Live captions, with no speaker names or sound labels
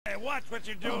watch what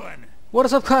you're doing. What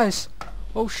is up, guys?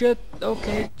 Oh shit.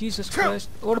 Okay, Jesus Christ.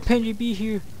 What a pain you be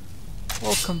here.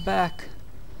 Welcome back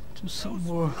to some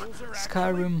more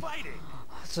Skyrim.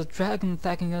 It's a dragon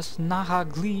attacking us.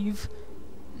 Nahagliv.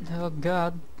 Oh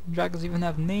god. Dragons even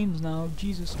have names now.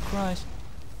 Jesus Christ.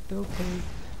 Okay.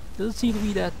 Doesn't seem to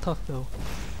be that tough though.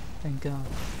 Thank god.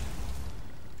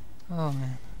 Oh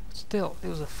man. Still, it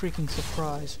was a freaking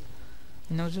surprise.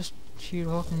 And I was just here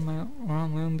walking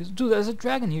around my own business. Dude, there's a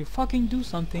dragon here. Fucking do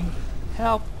something.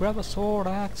 Help. Grab a sword,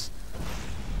 axe.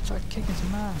 Start kicking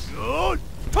some ass. Oh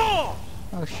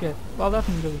shit. Well, that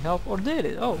didn't really help. Or did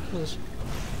it? Oh, it was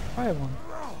fire one.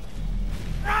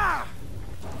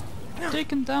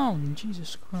 Take him down.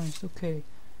 Jesus Christ. Okay.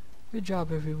 Good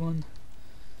job, everyone.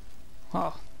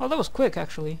 Wow. Well, that was quick,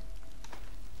 actually.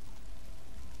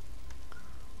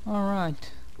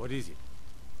 Alright. What is it?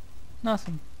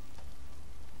 Nothing.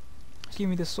 Just give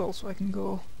me the soul so I can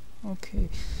go. Okay.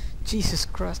 Jesus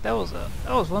Christ, that was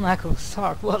one heck of a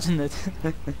start, wasn't it?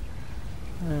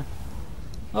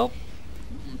 Well,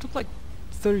 it took like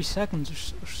 30 seconds or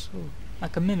so,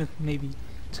 like a minute maybe,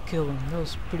 to kill him. That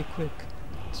was pretty quick.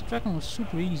 This dragon was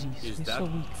super easy. So Is he's that so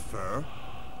weak. fur?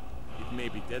 It may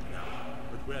be dead now,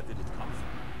 but where did it come from?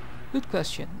 Good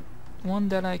question. One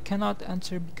that I cannot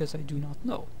answer because I do not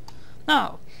know.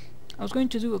 Now, I was going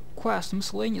to do a quest, a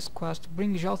miscellaneous quest, to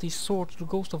bring Hjalti's sword to the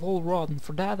Ghost of Old Rod, and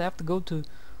for that I have to go to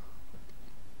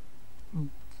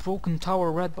Broken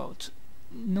Tower Redboat.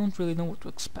 Don't really know what to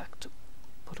expect,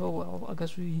 but oh well. I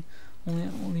guess the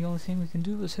only thing we can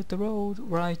do is hit the road,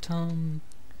 right?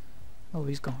 Oh,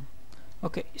 he's gone.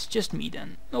 Okay, it's just me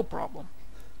then. No problem.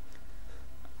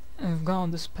 I've gone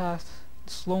this path,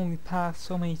 this lonely path,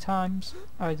 so many times.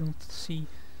 I don't see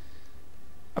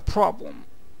a problem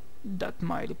that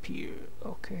might appear.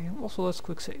 Okay, also let's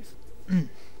quick save. In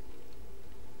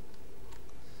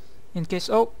case,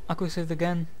 oh, I quick saved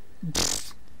again.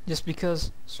 Just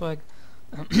because, so I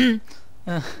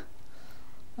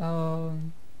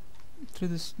through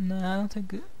this. No, I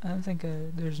don't think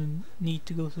there's a need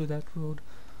to go through that road.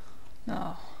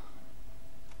 No.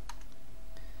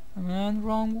 Am I on the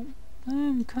wrong?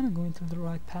 I'm kind of going through the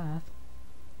right path.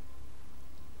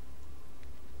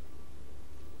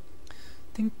 I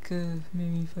think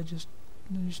maybe if I just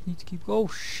need to keep. Oh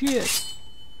shit!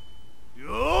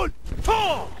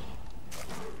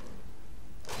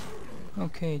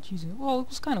 Okay, Jesus. Well, it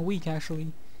was kind of weak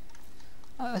actually.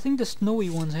 I think the snowy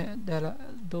ones,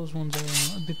 those ones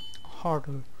are a bit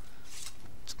harder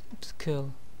to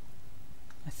kill.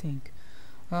 I think.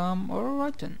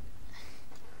 Alright then.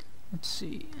 Let's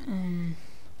see.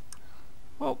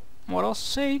 Well, what else to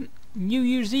say? New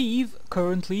Year's Eve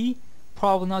currently.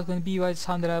 Probably not going to be by the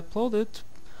time that I upload it.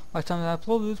 By the time that I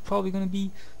upload it, it's probably going to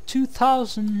be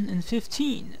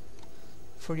 2015.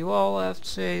 For you all, I have to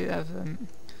say, have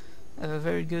a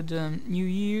very good New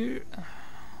Year.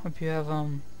 Hope you have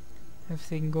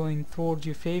everything going towards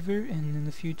your favor, and in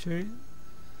the future,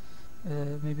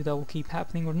 maybe that will keep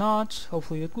happening or not.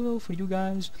 Hopefully it will for you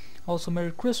guys. Also,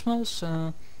 Merry Christmas.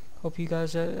 Hope you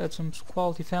guys had some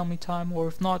quality family time, or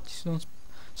if not, don't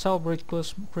celebrate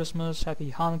Christmas,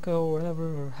 Happy Hanukkah or whatever,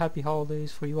 or Happy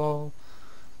Holidays for you all.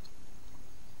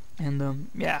 And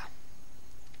yeah.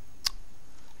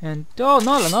 And oh,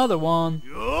 not another one.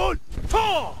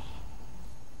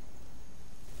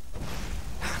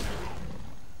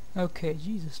 Okay,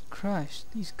 Jesus Christ,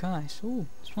 these guys. Oh,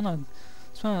 this one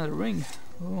had a ring.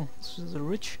 Oh, this is a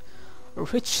rich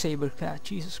saber cat.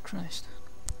 Jesus Christ.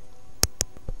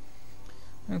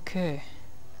 Okay.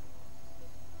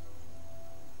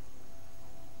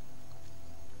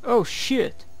 Oh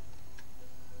shit.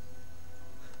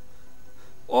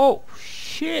 Oh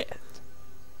shit.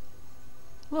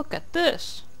 Look at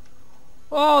this.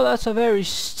 Oh, that's a very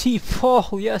steep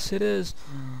fall. Yes, it is.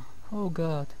 Oh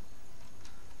god.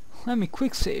 Let me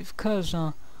quick save, cause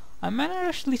I might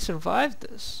actually survive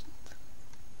this.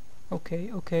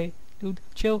 Okay, okay, dude,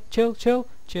 chill.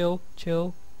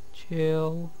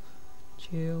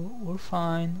 We're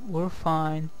fine. We're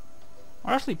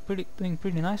actually doing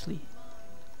pretty nicely.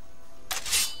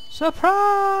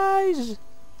 Surprise!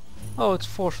 Oh, it's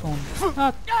Force One.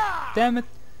 Ah, damn it!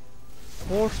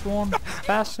 Force One,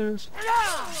 bastards.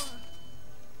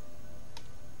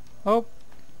 Oh,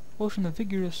 potion of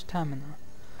vigorous stamina.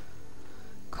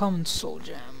 Common soul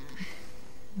gem.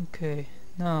 Okay,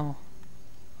 now.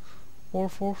 Or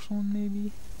Force One,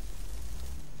 maybe?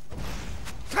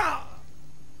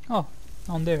 Oh,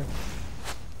 down there.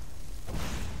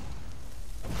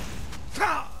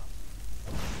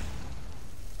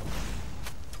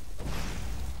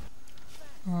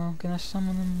 Can I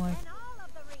summon him like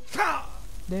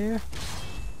there?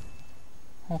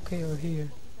 Okay, or here.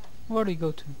 Where did he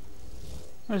go to?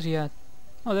 Where's he at?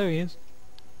 Oh, there he is.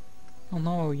 I don't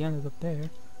know how he ended up there.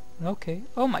 Okay.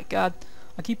 Oh my god.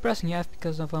 I keep pressing F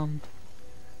because of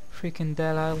freaking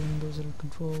Dead Island, those little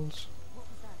controls.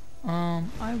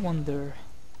 I wonder,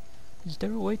 is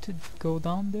there a way to go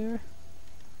down there?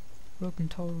 Broken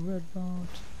Tower, Red Bound.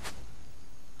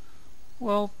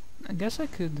 Well, I guess I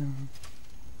could.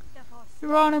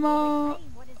 Geronimo!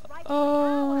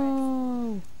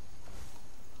 Oh!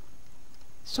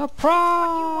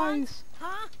 Surprise!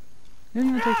 Didn't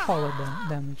even take fallout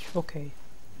damage. Okay.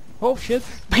 Oh shit!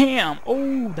 Bam!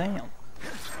 Oh damn!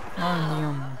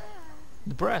 On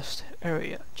the breast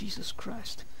area. Jesus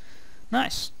Christ!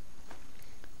 Nice.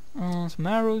 Some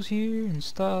arrows here and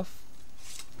stuff.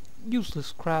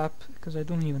 Useless crap because I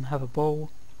don't even have a bow.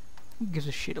 Who gives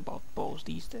a shit about bows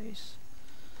these days?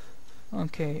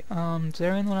 Okay. Is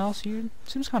there anyone else here?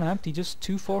 Seems kind of empty. Just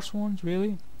 2 force ones,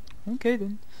 really? Okay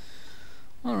then.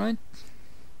 All right.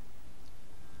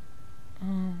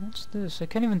 What's this? I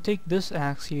can't even take this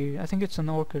axe here. I think it's an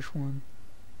orcish one.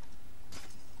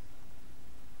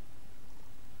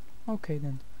 Okay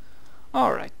then.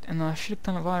 Alright, and a shit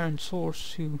ton of iron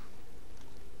swords too,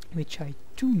 which I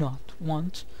do not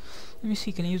want. Let me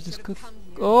see, can I use this cook?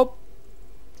 Oh!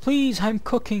 Please, I'm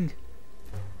cooking!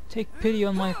 Take pity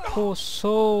on my poor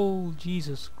soul,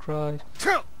 Jesus Christ.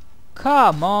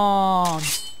 Come on!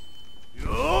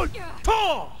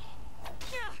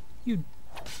 You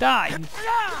die, you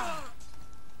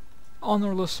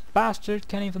honorless bastard,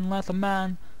 can't even let a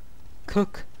man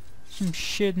cook some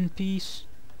shit in peace.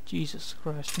 Jesus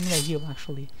Christ, I need a heal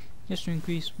actually, just to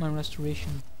increase my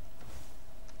restoration.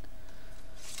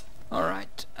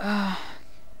 Alright,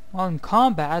 while in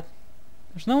combat,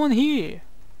 there's no one here.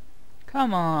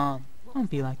 Come on, don't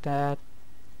be like that.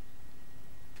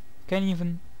 Can't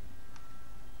even...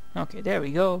 Okay, there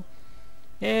we go.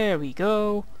 There we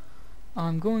go.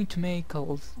 I'm going to make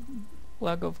a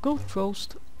leg of goat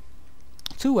roast.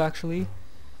 2 actually.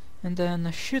 And then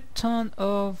a shit ton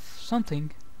of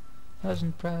something.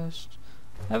 Hasn't pressed.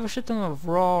 I have a shit ton of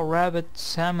raw rabbit,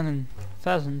 salmon and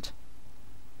pheasant,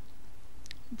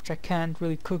 which I can't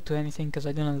really cook to anything because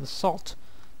I don't have the salt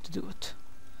to do it.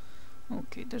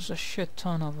 Okay, there's a shit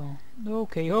ton of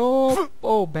okay,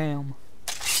 oh bam.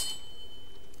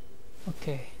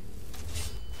 Okay.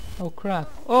 Oh crap.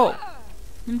 Oh!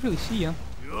 Didn't really see ya.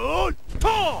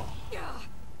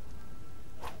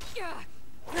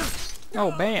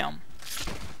 Oh bam.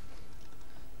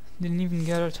 Didn't even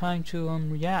get her time to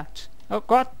react. Oh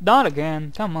god, not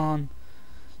again. Come on.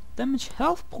 Damage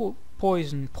health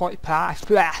poison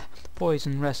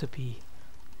poison recipe.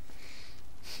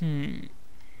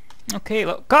 Okay,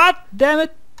 look. God damn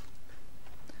it!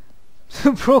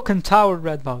 Broken tower,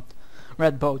 red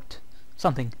boat.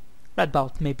 Something. Red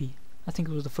boat, maybe. I think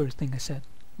it was the first thing I said,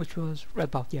 which was red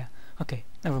boat. Yeah. Okay,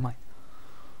 never mind.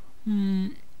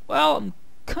 Well, I'm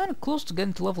kind of close to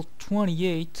getting to level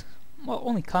 28. Well,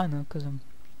 only kinda, because I'm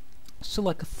still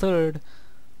like a third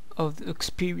of the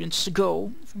experience to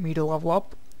go for me to level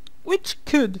up, which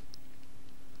I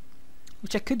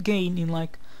could gain in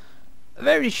like a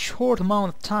very short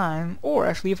amount of time, or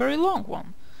actually a very long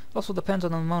one. It also depends on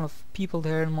the amount of people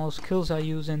there and most skills I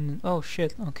use. And oh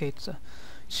shit, okay, it's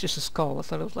just a skull. I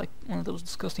thought it was like one of those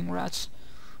disgusting rats,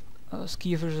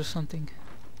 skeevers or something.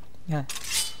 Yeah.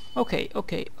 Okay.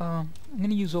 I'm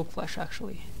gonna use oak flesh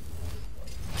actually.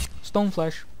 Stone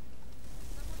flesh.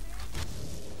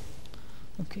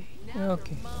 Okay.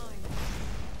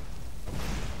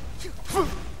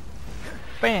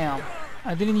 Bam!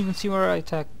 I didn't even see where I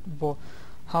attacked,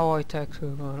 how I attacked her,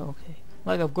 but okay.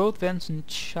 Like a goat vents and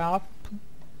chop.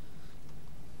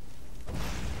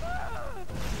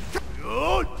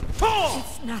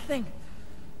 It's nothing.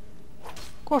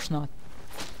 Of course not.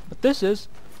 But this is.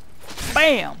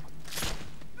 Bam!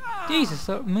 Jesus,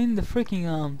 I mean the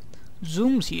freaking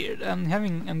zooms here.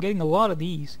 I'm getting a lot of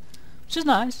these, which is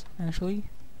nice actually.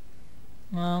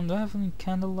 Do I have any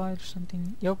candlelight or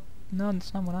something? Yep. No,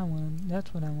 that's not what I wanted.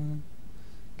 That's what I wanted.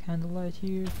 Candlelight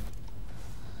here.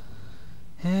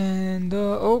 And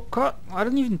oh god, I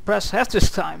didn't even press F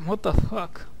this time. What the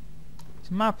fuck?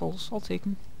 Some apples, I'll take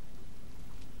them.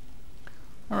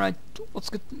 Alright, let's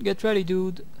get ready,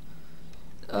 dude.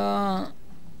 For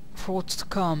what's to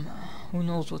come. Who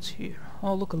knows what's here?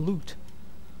 Oh, look, a loot.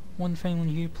 One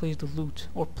family here plays the loot,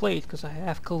 or played, because I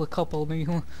have killed a couple. Maybe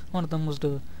one of them was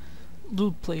the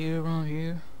loot player around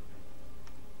here.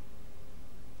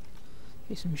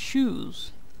 Okay, some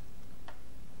shoes.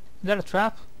 Is that a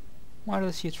trap? Why do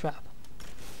I see a trap?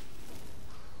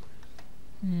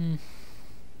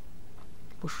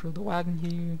 Push through the wagon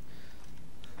here.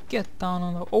 Get down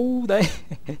on the... Oh, they...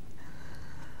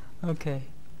 Okay.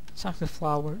 Sack of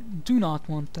flour. Do not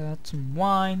want that. Some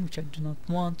wine, which I do not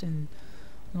want, and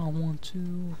I don't want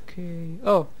to. Okay.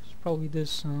 Oh, it's probably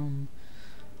this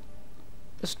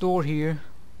door here.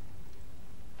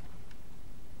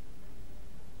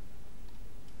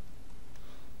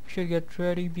 Should get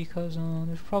ready because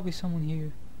there's probably someone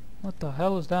here. What the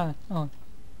hell is that? Oh,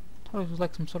 I thought it was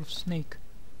like some sort of snake.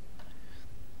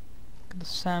 Look at the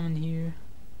salmon here.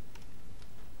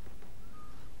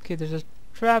 Okay, there's a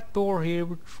trap door here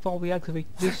which probably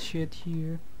activate this shit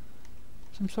here.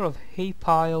 Some sort of hay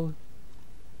pile.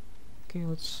 Okay,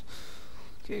 let's...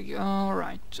 Okay,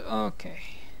 alright, okay.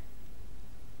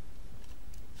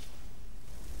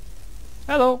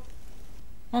 Hello!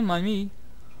 Don't mind me.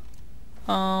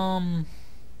 Someone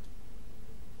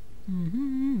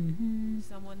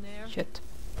there? Shit.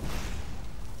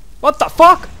 What the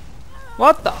fuck?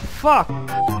 What the fuck?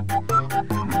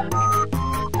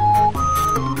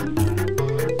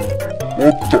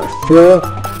 What the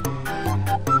fuck?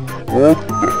 What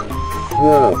the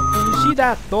fuck? Did you see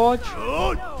that dodge?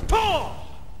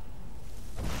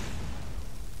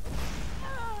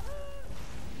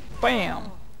 Bam!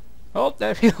 Oh,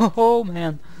 there you go. Oh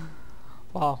man.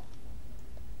 Wow.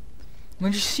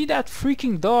 When you see that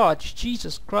freaking dodge,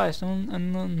 Jesus Christ, I don't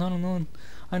know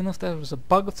if that was a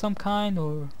bug of some kind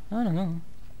or I don't know.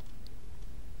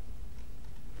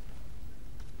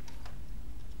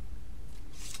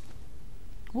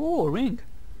 Oh, a ring.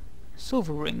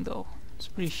 Silver ring though. It's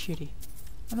pretty shitty.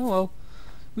 I don't know. Well,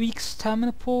 weak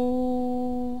stamina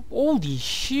pool. Holy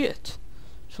shit!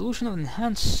 Solution of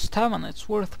enhanced stamina. It's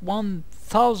worth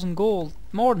 1,000 gold.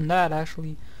 More than that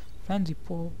actually. Frenzy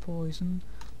poison.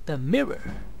 The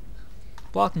mirror.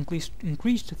 Block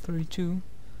increased to 32.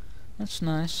 That's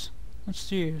nice. Let's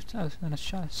see. And a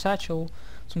satchel.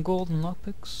 Some golden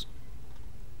lockpicks.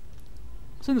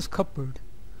 What's in this cupboard?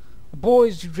 A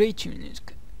boy's grey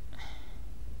tunic.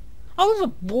 How does a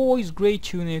boy's grey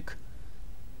tunic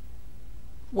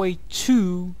weigh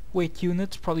 2 weight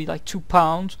units? Probably like 2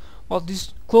 pounds. While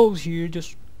these clothes here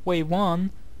just weigh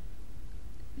 1.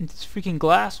 And this freaking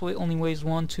glass only weighs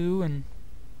 1, 2, and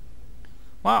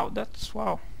wow, that's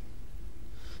wow.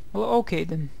 Well, okay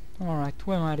then. Alright,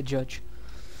 who am I to judge?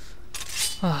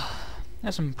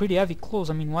 That's some pretty heavy clothes.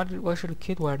 I mean, why should a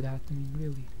kid wear that? I mean,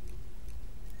 really.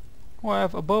 Oh, I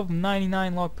have above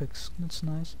 99 lockpicks. That's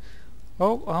nice.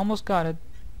 Oh, I almost got it.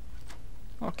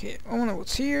 Okay, I wonder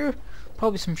what's here.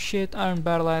 Probably some shit. Iron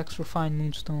battle axe, refined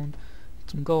moonstone,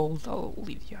 some gold. I'll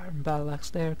leave the iron battle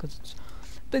axe there because it's a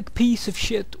big piece of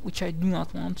shit which I do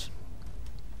not want.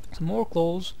 Some more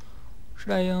clothes.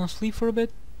 Should I sleep for a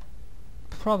bit?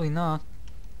 Probably not.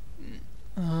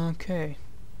 Okay.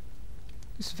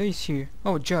 This vase here.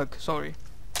 Oh, a jug. Sorry.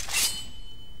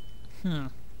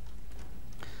 Some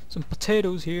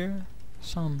potatoes here.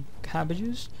 Some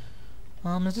cabbages.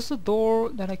 Is this a door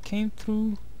that I came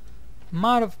through?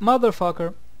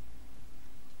 Motherfucker.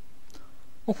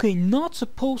 Okay, not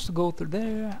supposed to go through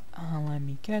there. Let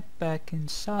me get back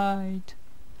inside.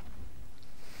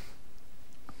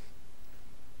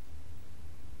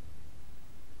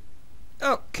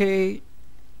 Okay.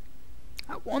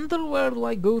 I wonder where do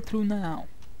I go through now?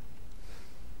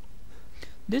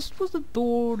 This was the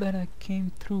door that I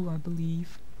came through, I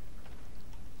believe.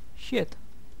 Shit.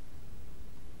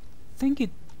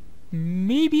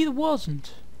 Maybe it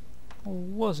wasn't. Or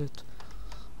was it?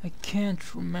 I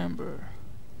can't remember.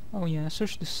 Oh yeah, I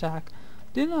searched the sack.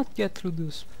 Did not get through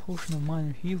this potion of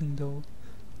minor healing though.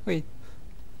 Wait.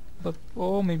 But,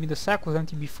 oh, maybe the sack was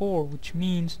empty before, which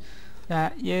means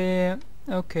that, yeah,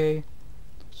 okay.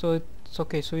 So it's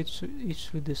okay, so it's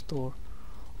through this door.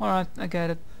 Alright, I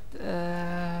got it.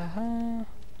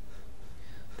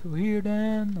 Through here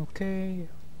then, okay.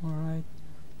 Alright.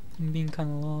 I'm being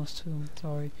kinda lost too,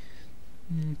 sorry.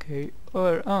 Okay,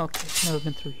 okay, never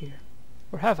been through here.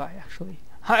 Or have I actually?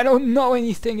 I don't know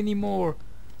anything anymore!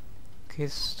 Okay,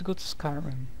 let's go to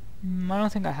Skyrim. I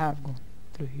don't think I have gone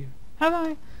through here. Have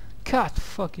I? God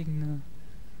fucking no.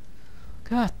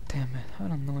 God damn it, I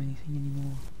don't know anything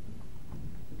anymore.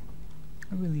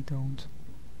 I really don't.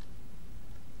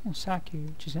 Oh, sack here,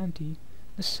 which is empty.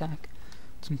 This sack.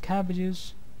 Some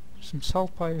cabbages. Some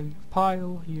salt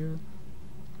pile here.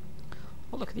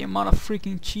 Oh, look at the amount of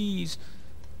freaking cheese.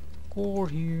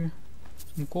 Gourd here.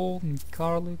 Some gold and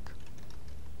garlic.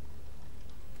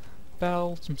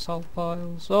 Bell, some salt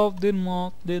piles. Oh, did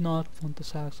not want the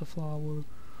sacks of flour.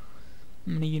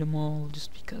 I'm gonna eat them all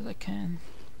just because I can.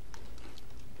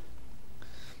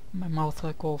 My mouth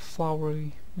like all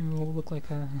floury. It will look like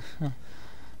a...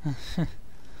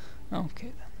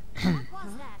 Okay then.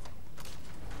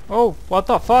 Oh, what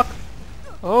the fuck?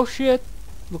 Oh shit!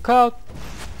 Look out!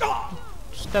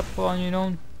 Step on your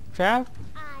own trap.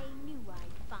 I knew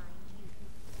I'd find you.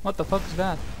 What the fuck is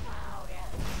that?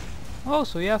 Oh,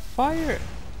 so you have fire.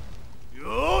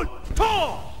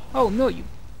 Oh no, you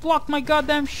blocked my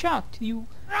goddamn shot, you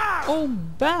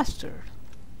old bastard.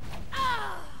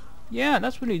 Yeah,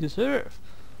 that's what you deserve.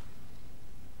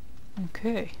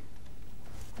 Okay.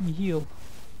 Let me heal.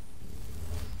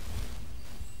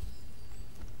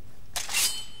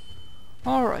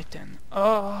 Alright then.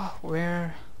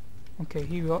 Where? Okay,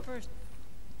 here we go. First,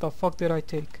 The fuck did I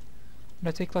take? Did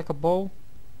I take like a bow?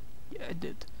 Yeah, I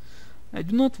did. I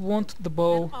do not want the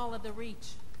bow. and all of the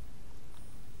reach.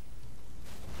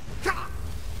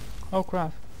 Oh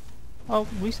crap. Oh,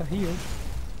 at least I healed.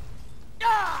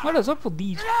 What is up with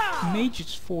these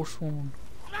mages forsworn?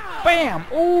 BAM!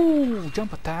 Oh,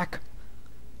 jump attack.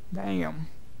 Damn.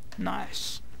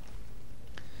 Nice.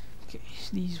 Okay,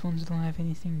 these ones don't have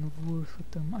anything of worth with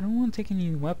them. I don't want to take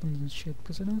any weapons and shit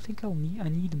because I don't think I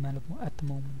need them at the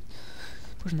moment.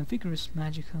 Poison a vigorous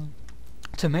magic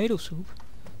tomato soup,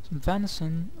 some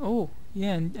venison. Oh,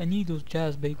 yeah, and I need those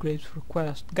jazz bay grapes for a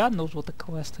quest. God knows what the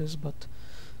quest is, but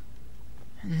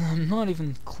I'm not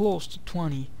even close to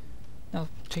 20. That'll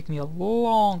take me a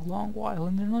long while,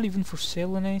 and they're not even for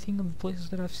sale in anything of the places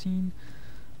that I've seen.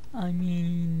 I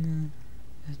mean,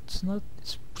 it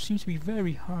seems to be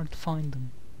very hard to find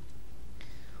them.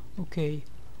 Okay,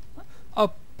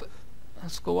 up.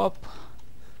 Let's go up.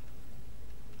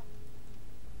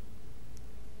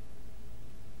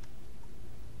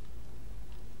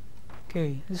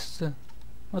 Okay, this is the...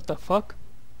 What the fuck?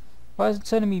 Why is it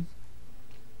sending me...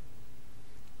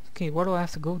 Okay, where do I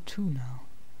have to go to now?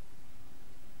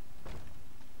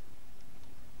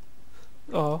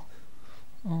 Oh.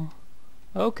 Oh.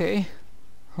 Okay.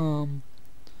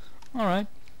 Alright.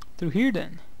 Through here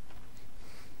then.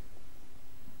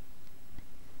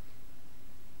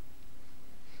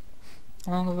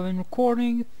 How long have I been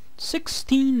recording?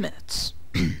 16 minutes.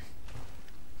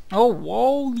 Oh,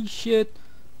 holy shit.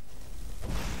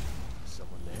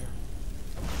 Someone there?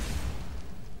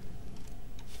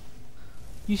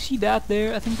 You see that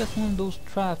there? I think that's one of those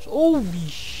traps. Holy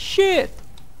shit!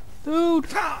 Dude!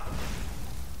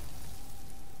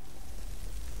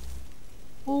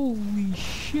 Holy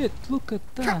shit, look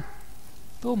at that.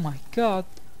 Oh my god.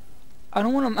 I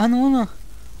don't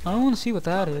wanna see what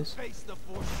that is. Face the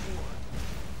forsworn.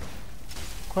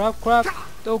 Crap.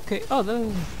 Okay. Oh, that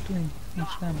was doing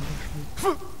much damage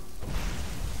actually.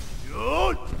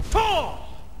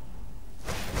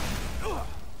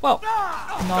 Well,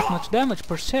 not much damage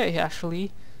per se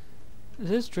actually.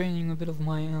 This is draining a bit of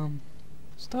my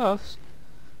stuff.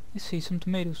 Let's see, some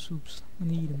tomato soups. I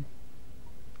need them.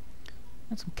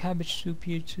 And some cabbage soup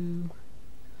here too.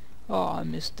 Oh, I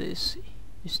missed this.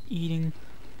 Just eating.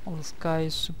 All this guy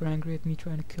is super angry at me,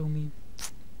 trying to kill me.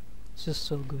 It's just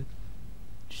so good.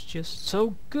 It's just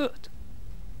so good.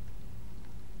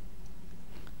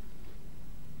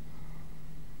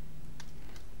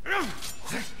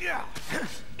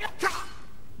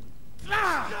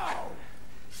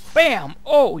 Bam!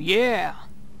 Oh yeah!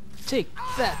 Take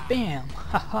that, bam!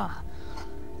 Haha!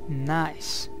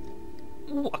 Nice.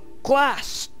 Ooh, a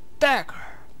glass dagger!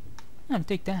 I'm gonna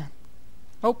take that.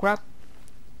 Oh crap.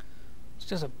 It's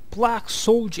just a black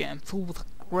soul gem filled with a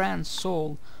grand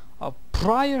soul. A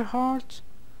prior heart,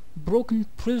 broken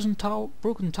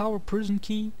tower prison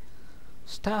key,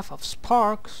 staff of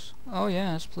sparks. Oh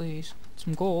yes, please.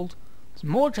 Some gold. Some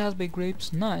more jasmine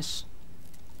grapes. Nice.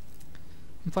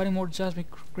 I'm finding more jasmine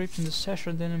grapes in this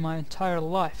session than in my entire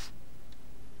life,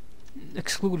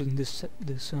 excluding this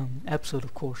episode,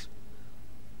 of course.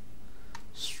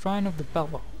 Shrine of the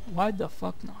Bellow. Why the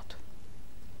fuck not?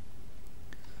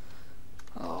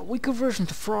 Weaker version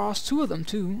to Frost. Two of them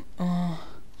too.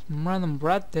 Some random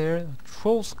brat there. A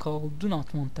troll skull. Do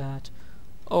not want that.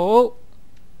 Oh,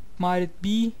 might it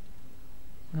be?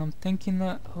 And I'm thinking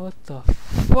that, what the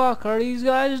fuck are these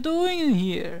guys doing in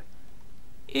here?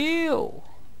 Ew.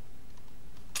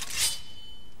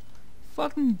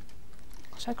 Fucking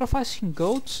sacrificing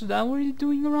goats? Is that what you're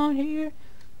doing around here?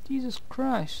 Jesus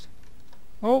Christ.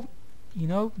 Oh, you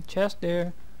know, chest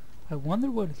there. I wonder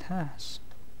what it has.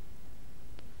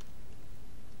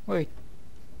 Wait.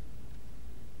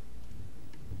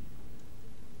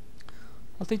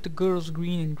 I'll take the girl's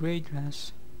green and grey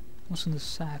dress. What's in the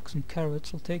sack? Some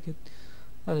carrots, I'll take it.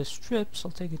 Other strips,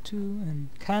 I'll take it too. And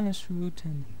canis root,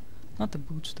 and not the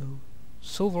boots though.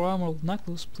 Silver emerald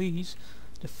necklace, please.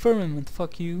 The firmament,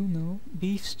 fuck you, no.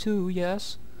 Beef stew,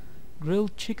 yes.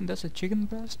 Grilled chicken, that's a chicken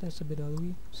breast, that's a bit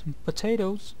ugly. Some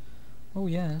potatoes, oh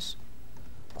yes.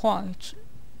 Quite.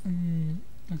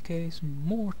 Okay, some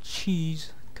more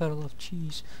cheese. Gotta love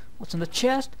cheese. What's in the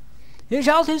chest? Here's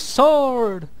Hjalti's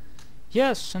sword!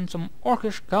 Yes, and some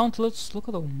orcish gauntlets. Look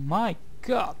at oh my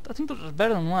god. I think those are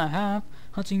better than what I have.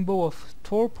 Hunting bow of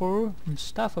torpor and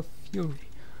staff of fury.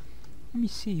 Let me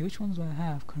see, which ones do I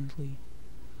have currently?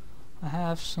 I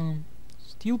have some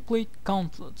steel plate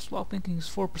gauntlets. While thinking is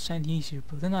 4% easier,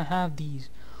 but then I have these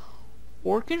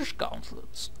orcish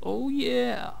gauntlets. Oh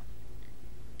yeah.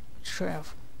 Which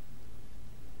have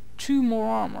 2 more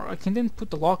armor. I can then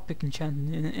put the lockpick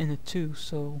enchantment in it too,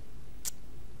 so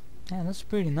yeah, that's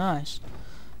pretty nice.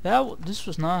 This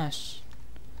was nice.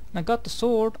 And I got the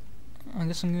sword. I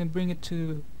guess I'm gonna bring it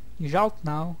to Hjalti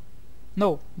now.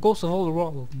 No, Ghost of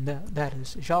Old that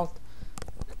is. Hjalti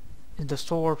is the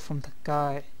sword from the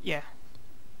guy. Yeah.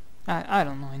 I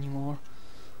don't know anymore.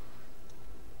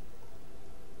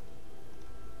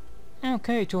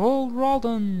 Okay, to Old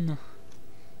Ralden.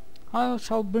 I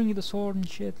shall bring you the sword and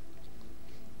shit.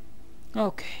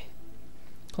 Okay.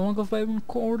 How long have I been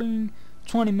recording?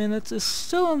 20 minutes is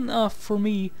still enough for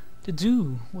me to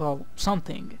do, well,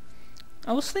 something.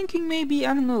 I was thinking maybe,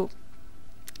 I don't know,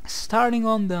 starting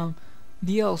on the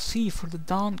DLC for the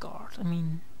Dawn Guard. I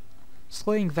mean,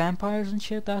 slaying vampires and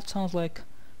shit, that sounds like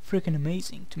freaking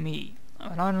amazing to me.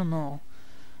 But I don't know.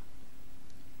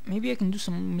 Maybe I can do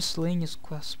some miscellaneous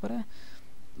quests,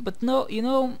 but no, you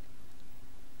know,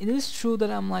 it is true that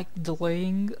I'm like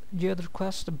delaying the other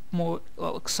quests, the more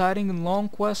exciting and long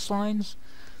quest lines,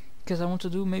 because I want to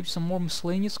do maybe some more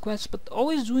miscellaneous quests, but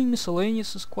always doing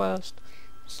miscellaneous quests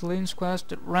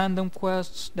at random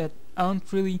quests that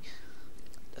aren't really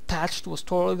attached to a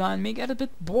storyline may get a bit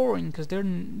boring, because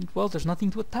there's nothing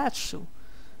to attach to,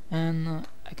 and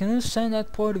I can understand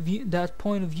that point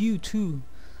of view too.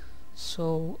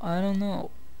 So I don't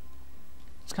know.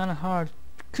 It's kind of hard.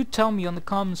 You could tell me on the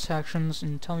comment sections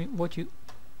and tell me what you.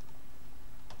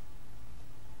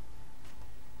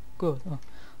 Good. Oh,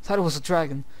 thought it was a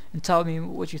dragon. And tell me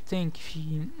what you think if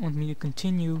you want me to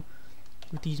continue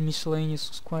with these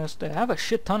miscellaneous quests. I have a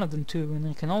shit ton of them too, and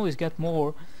I can always get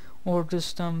more, or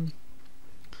just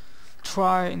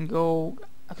try and go.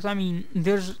 Because I mean,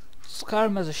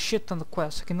 Skyrim has a shit ton of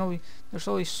quests. There's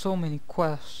only so many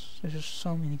quests. There's just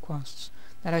so many quests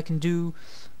that I can do,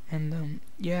 and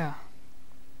yeah.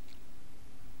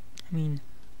 I mean,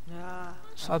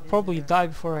 so I'll probably die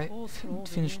before I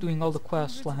finish doing all the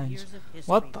quest lines.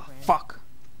 What the fuck?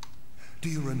 Do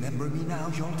you remember me now,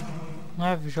 Hjalti? I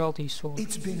have Hjalti's sword.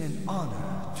 It's been an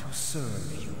honor to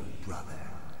serve you, brother.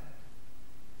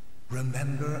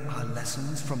 Remember our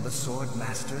lessons from the sword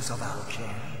masters of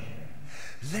Alcair?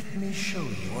 Let me show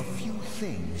you a few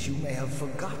things you may have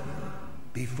forgotten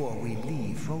before we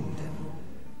leave Ordep.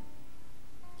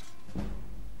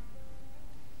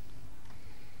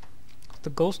 The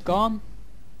ghost gone?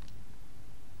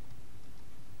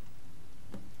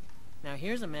 Now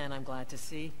here's a man I'm glad to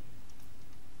see.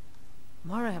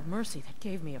 Mara have mercy, that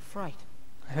gave me a fright.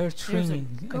 I heard There's a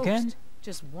screaming ghost again.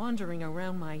 just wandering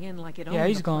around my inn like it owned Yeah,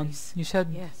 he's the gone. place. You said.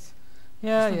 Yes.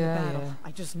 Yeah, From the yeah, battle. yeah.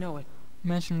 I just know it.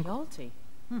 Mentioned. Hjalti.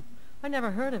 I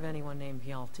never heard of anyone named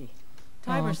Hjalti.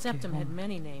 Tiber okay, Septim had hold on.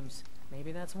 many names.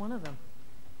 Maybe that's one of them.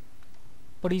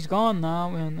 But he's gone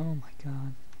now, and oh my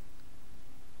god.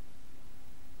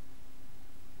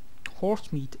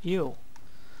 Horse meat, ew. I'm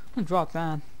gonna drop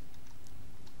that.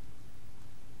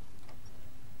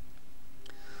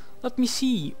 Let me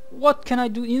see. What can I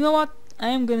do? You know what? I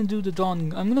am gonna do the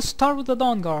Dawn. I'm gonna start with the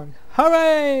Dawn Guard.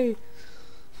 Hooray!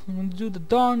 I'm gonna do the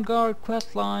Dawn Guard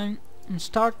quest line and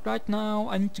start right now.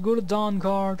 I need to go to Dawn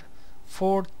Guard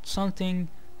for something.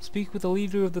 Speak with the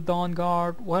leader of the Dawn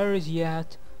Guard. Where is he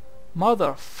at?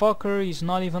 Motherfucker, he's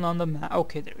not even on the map.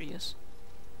 Okay, there he is.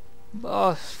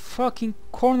 Fucking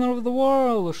corner of the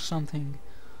world or something.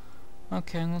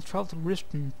 Okay, I'm gonna travel to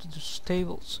Rispton to the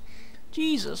stables.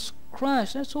 Jesus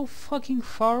Christ, that's so fucking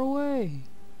far away.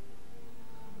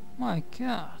 My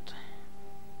god.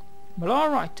 But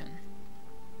alright then.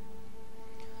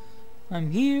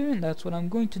 I'm here and that's what I'm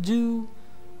going to do.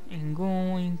 I'm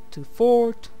going to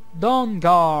Fort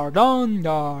Dawnguard,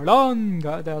 Dawnguard,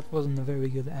 Dawnguard. That wasn't a very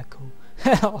good echo.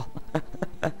 Hell.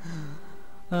 Oh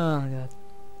god.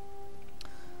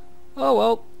 Oh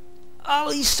well. At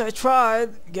least I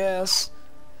tried, guess.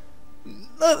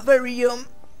 Not very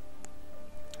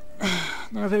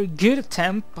not a very good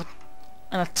attempt, but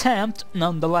an attempt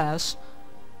nonetheless.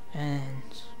 And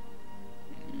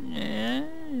yeah.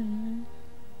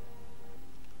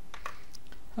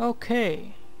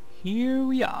 Okay, here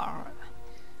we are.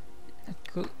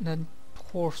 That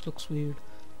horse looks weird.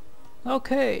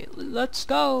 Okay, let's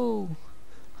go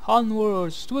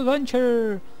onwards to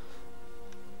adventure.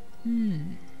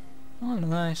 Oh,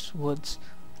 nice woods.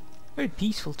 Very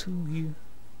peaceful too here,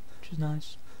 which is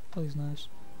nice. Always nice.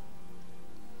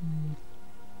 You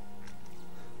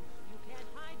can't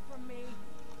hide from me.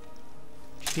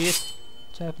 Shit,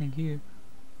 what's happening here?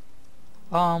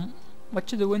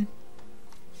 What you doing?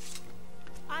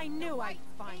 I knew I'd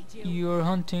find you. You're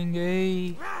hunting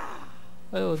a...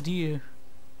 oh, deer.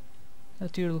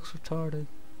 That deer looks retarded.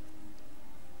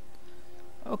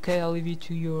 Okay, I'll leave you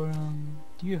to your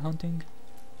deer hunting.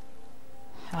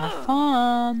 Have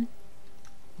fun.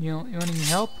 You want any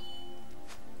help?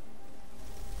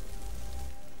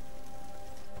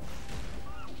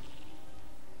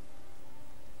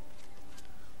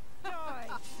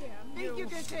 Think you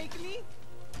can take me?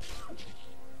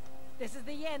 This is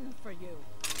the end for you.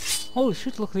 Holy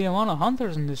shit, look at the amount of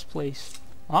hunters in this place.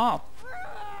 Wow.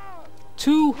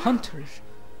 2 hunters.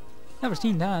 Never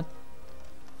seen that.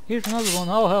 Here's another one,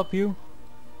 I'll help you.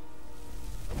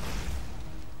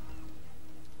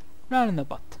 Right in the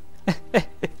butt.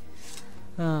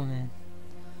 Oh man.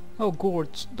 Oh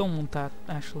gourds, don't want that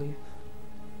actually.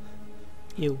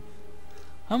 Ew.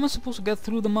 How am I supposed to get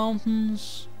through the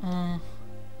mountains?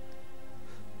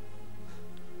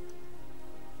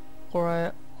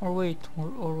 Or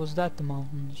was that the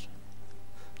mountains?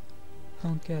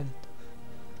 Don't get it.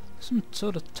 Some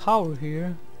sort of tower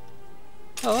here.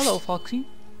 Oh, hello, Foxy.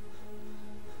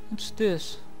 What's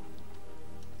this?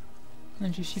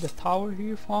 Can't you see the tower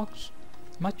here, Fox?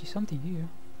 There might be something here.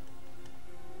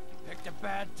 Picked a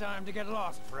bad time to get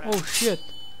lost, friend. Oh shit.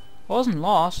 I wasn't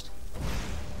lost.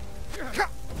 We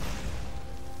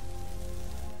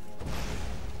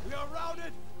are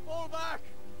routed. Fall back.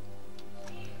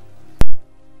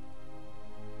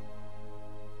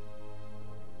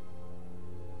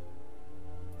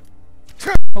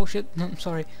 Oh shit, no, I'm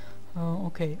sorry.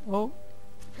 Okay. Oh.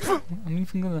 I'm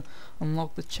even gonna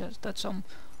unlock the chest. That's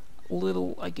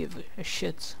little I give a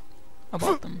shit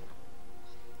about them.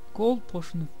 Gold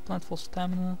potion of plantful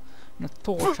stamina and a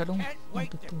torch. I don't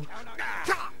want the torch.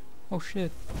 Oh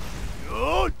shit.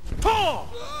 Oh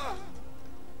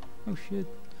shit.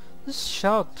 This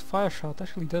fire shot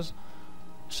actually does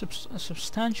a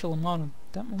substantial amount of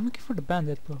damage. I'm looking for the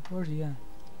bandit, bro. Where's he at?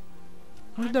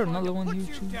 Is there another one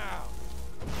here too?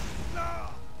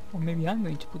 Or maybe I'm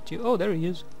going to put you... oh, there he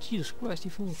is. Jesus Christ,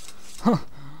 you fool.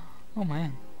 Oh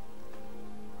man.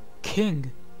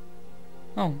 King.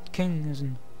 Oh, king is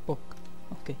in book.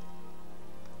 Okay.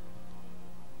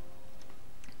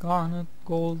 Garnet,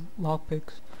 gold,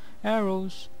 lockpicks,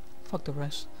 arrows. Fuck the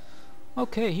rest.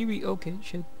 Okay, okay,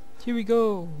 shit. Here we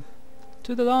go.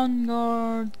 To the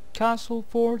Vanguard Castle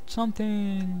Fort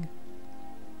something.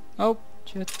 Oh,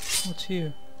 shit. What's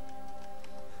here?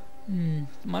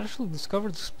 Might actually discover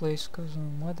this place, cause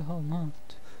why the hell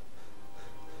not?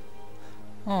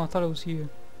 Oh, I thought it was here.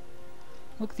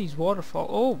 Look at these waterfalls.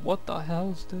 Oh, what the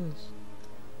hell is this?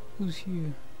 Who's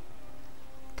here?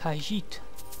 Kajit.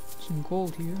 Some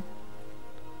gold here.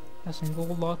 Got some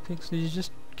gold lockpicks. Did he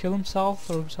just kill himself?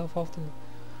 Throw himself off the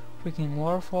freaking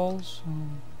waterfalls?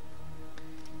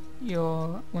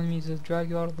 You want me to drag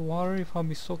you out of the water? You're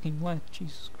probably soaking wet.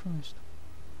 Jesus Christ.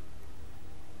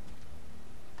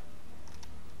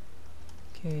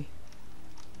 Okay.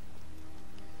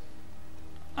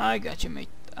 I got you, mate.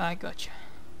 I got you.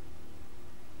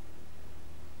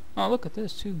 Oh, look at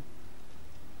this too.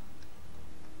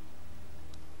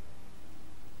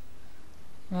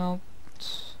 Well,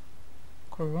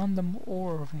 corundum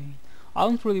ore vein. I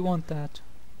don't really want that.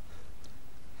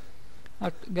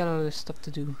 I got other stuff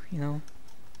to do, you know.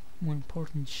 More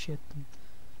important shit.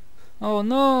 Oh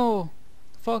no!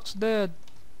 The fox dead.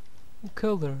 Who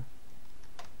killed her?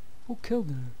 Who killed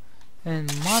her? And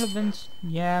might have been,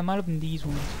 yeah, might have been these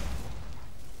ones.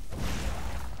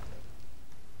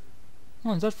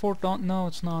 Oh, is that Fort Dawn? No,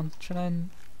 it's not. Should I?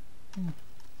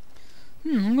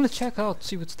 I'm gonna check out,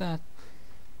 see what's that.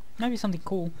 Maybe something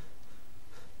cool.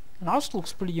 The house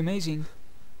looks pretty amazing.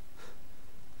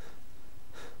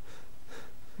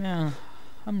 Yeah,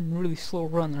 I'm a really slow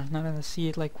runner. Now that I see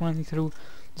it like running through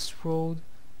this road.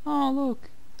 Oh look,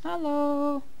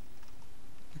 hello.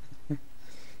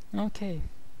 Okay,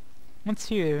 what's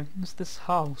here? What's this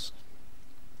house?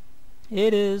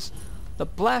 It is the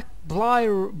Black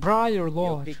Briar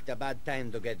Lodge. You picked a bad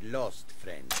time to get lost,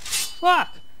 friend.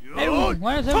 Fuck! Everyone,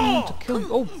 why does everyone want to kill you?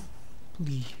 Oh,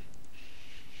 please.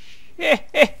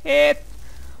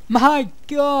 My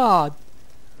God!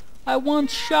 I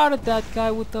once shot at that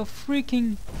guy with a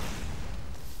freaking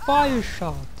fire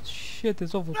shot. This shit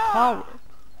is overpowered.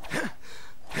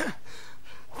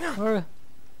 Where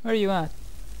are you at?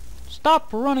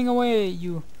 Stop running away,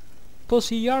 you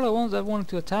pussy. You're the ones that wanted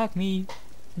to attack me.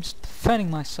 I'm just defending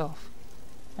myself.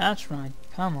 That's right.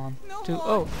 Come on. No To more.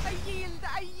 oh. I yield.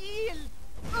 I yield.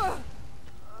 Ugh.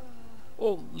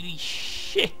 Holy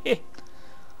shit.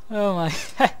 Oh my.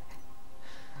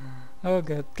 Oh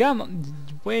god. Come on.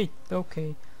 Wait.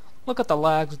 Okay. Look at the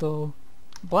lags though.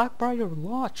 Blackbriar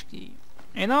Lodge key.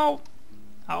 You know,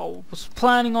 I was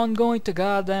planning on going to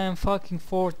goddamn fucking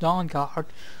Fort Dawnguard,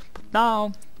 but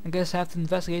now I guess I have to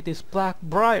investigate this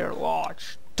Blackbriar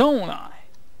Lodge, don't I?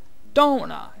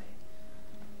 Don't I?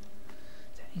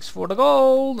 Thanks for the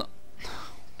gold.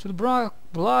 To the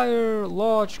Blackbriar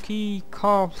Lodge key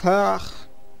car. I'm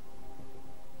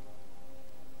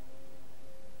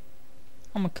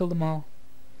gonna kill them all.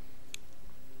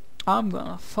 I'm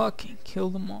gonna fucking kill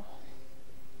them all.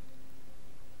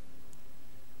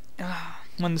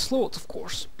 When this loads, of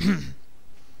course.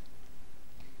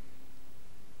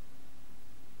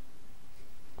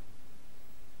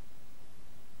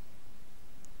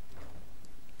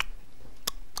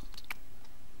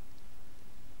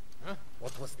 Huh?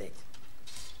 What was that?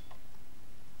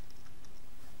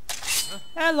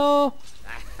 Hello!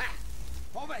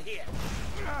 Over here!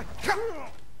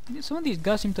 Some of these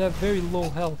guys seem to have very low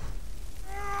health.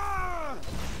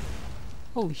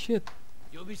 Holy shit.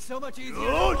 You'll be so much easier.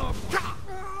 Oh.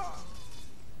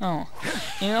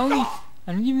 And I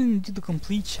didn't even do the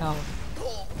complete shower.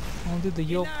 I only did the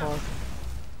yo part.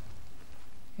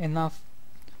 Enough.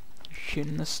 You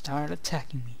shouldn't have started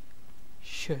attacking me.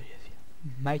 Should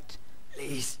have, mate.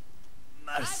 Please.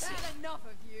 I've Mercy. had enough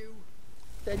of you.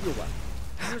 Tell you what,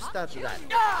 you start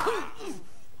running.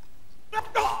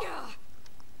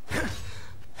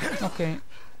 Okay.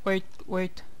 Wait.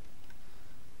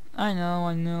 I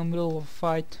know, middle of a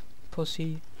fight.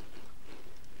 Pussy.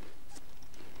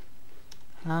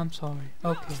 I'm sorry.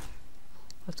 Okay.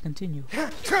 Let's continue.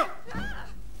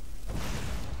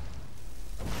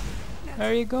 Where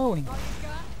are you going?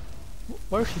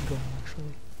 Where's she going,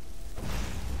 actually?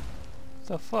 What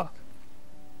the fuck?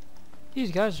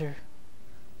 These guys are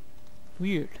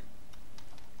weird.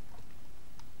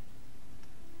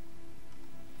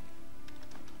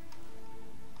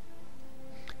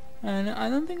 And I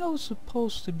don't think I was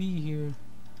supposed to be here.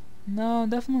 No,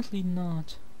 definitely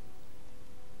not.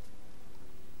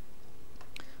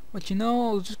 But you know,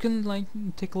 I was just gonna like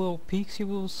take a little peek, see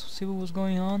what was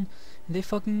going on. And they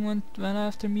fucking went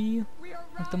after me,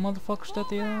 like the motherfuckers that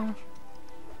they are.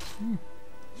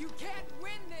 You can't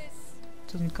win this.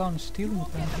 Doesn't count as stealing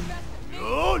Get the apparently. best of me.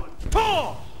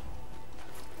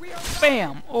 We are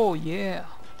Bam! Oh yeah.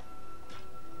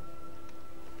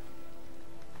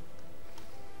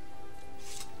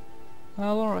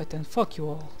 Well, alright then, fuck you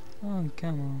all. Oh,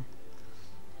 come on.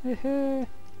 Hehe.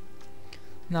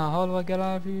 Now, how do I get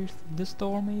out of here? This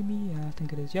door, maybe? Yeah, I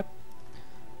think it is, yep.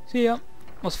 See ya.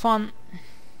 Was fun.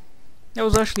 There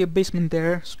was actually a basement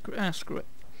there. Screw it.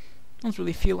 Don't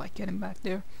really feel like getting back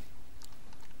there.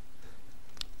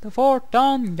 The Fort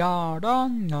Dawnguard.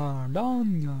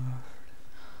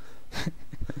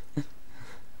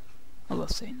 I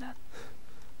love saying that.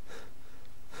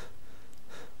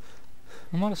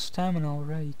 I'm out of stamina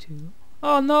already too.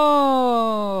 Oh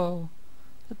no!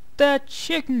 That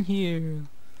chicken here!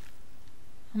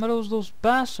 But those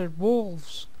bastard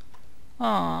wolves.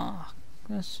 Ah,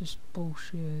 that's just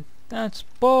bullshit. That's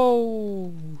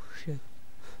bullshit.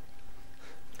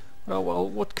 Oh well,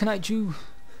 what can I do?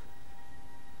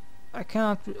 I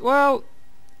cannot. Well,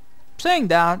 saying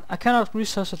that, I cannot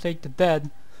resuscitate the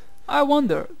dead. I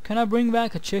wonder, can I bring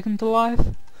back a chicken to life?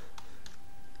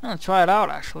 I'm gonna try it out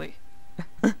actually.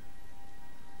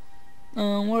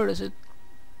 Where is it?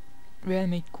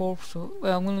 Reanimate corpse. So,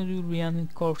 well, I'm gonna do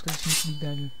reanimate corpse because it seems to be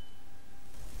better.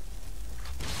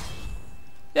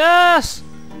 Yes!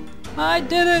 I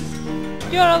did it!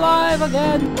 You're alive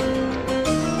again!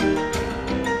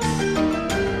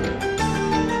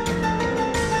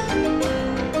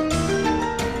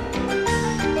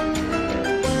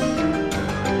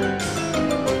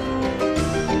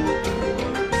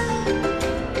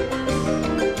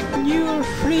 You're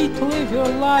free to live your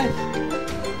life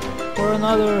for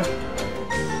another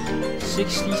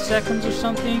 60 seconds or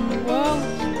something. Well,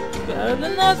 better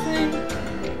than nothing.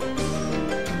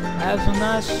 I have some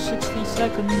nice 60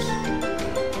 seconds.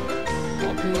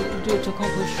 I'll be able to do it to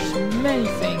accomplish many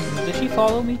things. Did she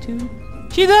follow me too?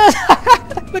 She does!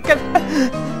 Look at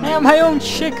that! I am my own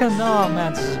chicken! Oh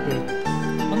man, this is great.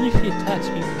 I wonder if she attacks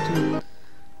people too.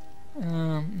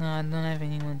 No, I don't have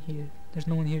anyone here. There's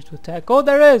no one here to attack. Oh,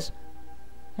 there is!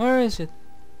 Where is it?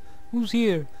 Who's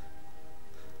here?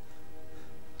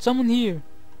 Someone here.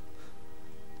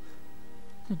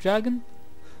 A dragon?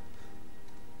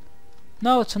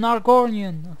 No, it's an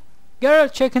Argonian. Get her,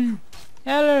 chicken!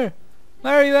 Get her!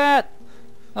 Where are you at?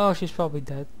 Oh, she's probably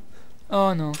dead.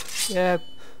 Oh no. Yeah.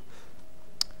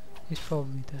 He's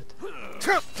probably dead.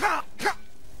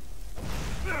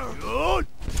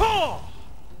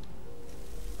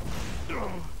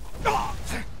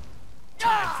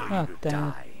 Oh damn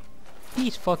it.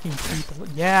 These fucking people.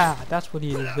 Yeah, that's what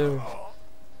he deserves.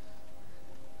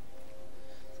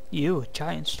 You, a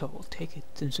giant store, will take it.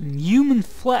 And some human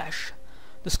flesh.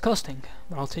 Disgusting,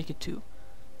 but I'll take it too.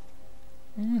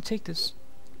 I'm gonna take this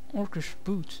orcish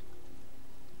boots.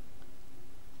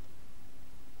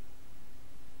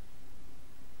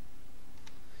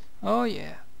 Oh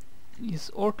yeah, these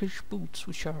orcish boots,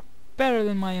 which are better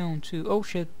than my own too. Oh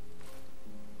shit.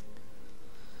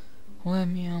 Let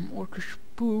me orcish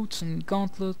boots and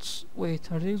gauntlets.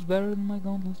 Wait, are these better than my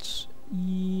gauntlets?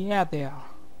 Yeah, they are.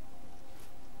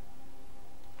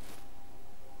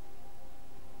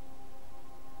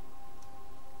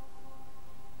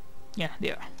 Yeah,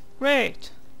 they are.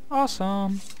 Great!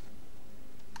 Awesome!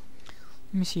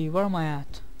 Let me see, where am I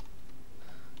at?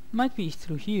 Might be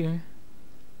through here.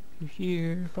 Through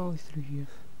here, probably through here.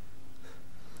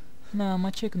 Nah,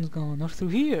 my chicken's gone. Or through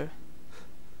here!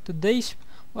 Today's...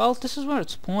 Well, this is where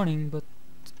it's spawning, but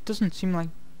it doesn't seem like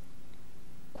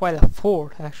quite a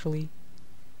fort, actually.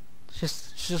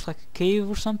 It's just like a cave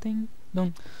or something.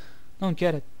 Don't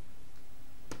get it.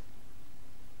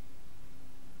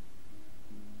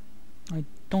 I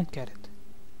don't get it.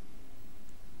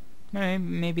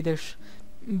 Maybe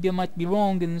I might be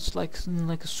wrong, and it's like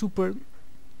a super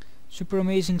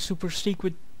amazing, super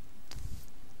secret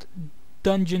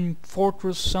dungeon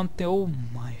fortress something. Oh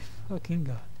my fucking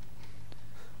god!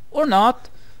 Or not.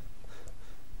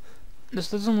 This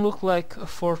doesn't look like a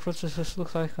fortress. This just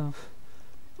looks like a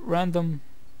random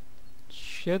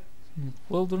shit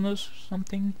wilderness or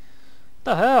something.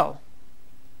 The hell?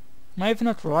 Am I even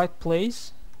at the right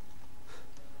place?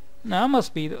 No, I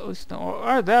must be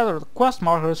or that, or the quest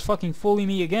marker is fucking fooling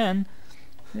me again.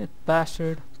 That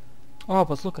bastard. Oh,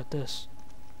 but look at this.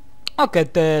 Look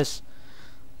at this.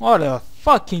 What a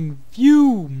fucking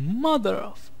view, mother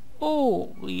of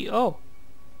holy. Oh,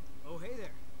 hey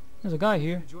there. there's a guy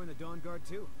here. Join the Dawn Guard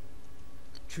too.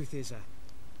 Truth is, I'm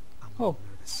a Oh, little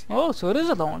nervous. oh, so it is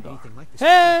a Dawn Guard. Anything like this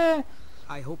Hey,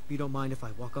 I hope you don't mind if I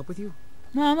walk up with you.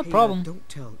 no, no Hey, problem. don't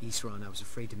tell Isran I was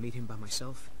afraid to meet him by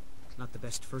myself. Not the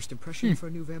best first impression for a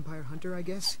new vampire hunter, I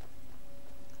guess.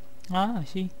 Ah, I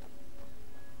see.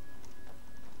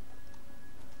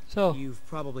 So, You've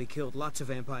probably killed lots of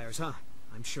vampires, huh?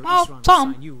 I'm sure Oh, Isran will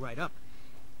Tom. sign you right up.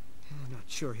 I'm not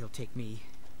sure he'll take me.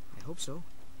 I hope so.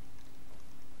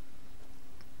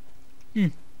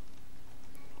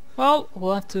 well,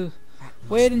 we'll have to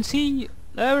wait and see.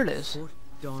 There it is. Fort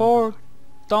Dawn For Guard.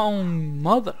 Dawn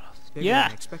Mother. Bigger than Yeah.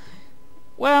 I expected.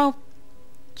 Well,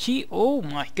 gee, oh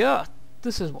my god.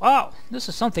 This is, wow, this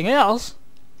is something else.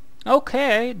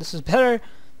 Okay, this is better.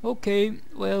 Okay,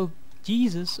 well,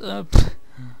 Jesus.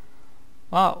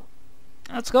 Wow.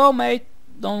 Let's go, mate.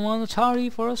 Don't want to tarry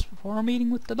for us for a meeting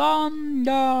with the Dawn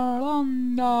Guard.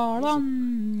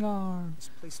 This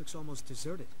place looks almost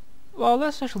deserted. Well,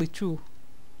 that's actually true.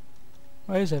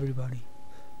 Where is everybody?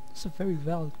 That's a very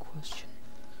valid question.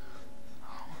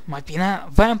 Might be a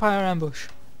vampire ambush.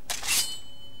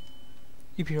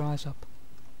 Keep your eyes up.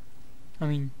 I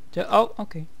mean, oh,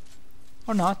 okay.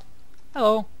 Or not.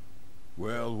 Hello.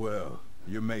 Well, well,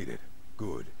 you made it.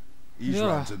 Good. Yeah.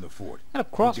 Isran's in the fort. Got a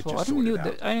We'll get crossbow. you I didn't knew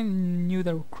sorted that. I didn't knew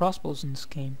there were crossbows in this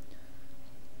game.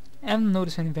 I haven't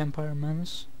noticed any vampire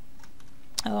menace.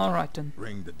 All right then.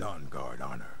 Bring the Dawn Guard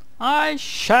honor. I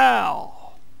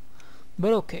shall.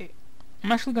 But okay,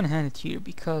 I'm actually gonna hand it here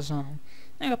because I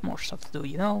got more stuff to do.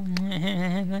 You know.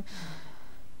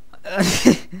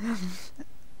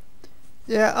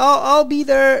 Yeah, I'll be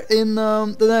there in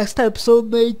the next episode,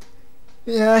 mate.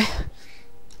 Yeah.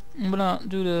 I'm gonna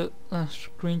do the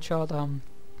screenshot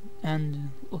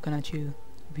and looking at you,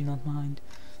 if you don't mind.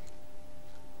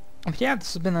 But yeah,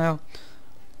 this has been an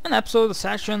episode, a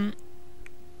session.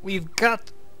 We've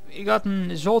gotten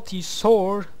Hjalti's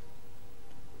sword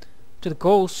to the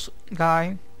ghost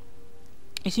guy.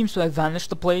 He seems to have vanished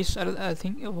the place. I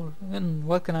think. And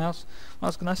what else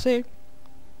can I say?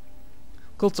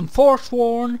 Killed some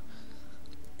Forsworn,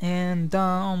 and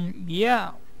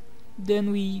yeah. Then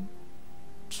we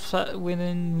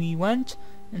went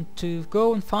and to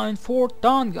go and find Fort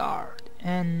Dawn Guard,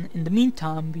 and in the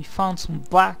meantime we found some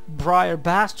black briar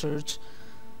bastards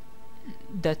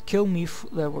that killed me.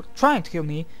 That were trying to kill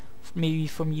me, maybe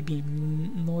for me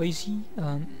being nosy,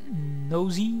 or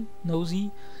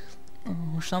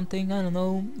something. I don't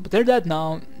know. But they're dead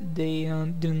now. They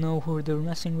didn't know who they were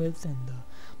messing with, and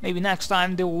maybe next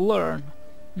time they will learn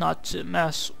not to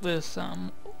mess with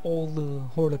all the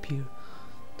Ordep here.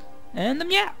 And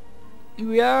yeah,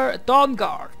 we are at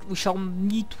Dawnguard. We shall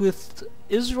meet with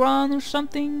Isran or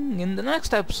something in the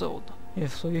next episode.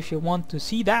 If you want to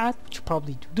see that, which you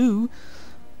probably do,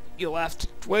 you'll have to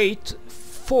wait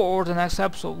for the next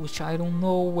episode, which I don't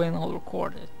know when I'll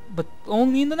record it, but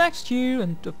only in the next year,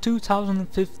 in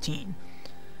 2015.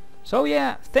 So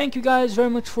yeah, thank you guys very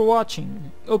much for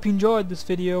watching. Hope you enjoyed this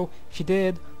video. If you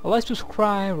did, a like,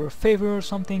 subscribe, or a favor or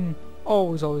something,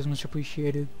 always much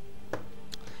appreciated. If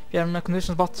you have any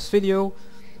recommendations about this video,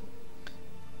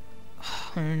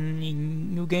 any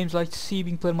new games you'd like to see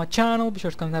being played on my channel, be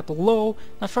sure to comment that below,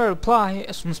 and I'll try to reply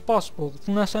as soon as possible.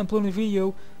 Until next time I upload a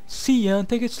video, see ya and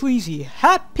take it sleazy.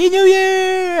 Happy New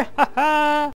Year! Haha!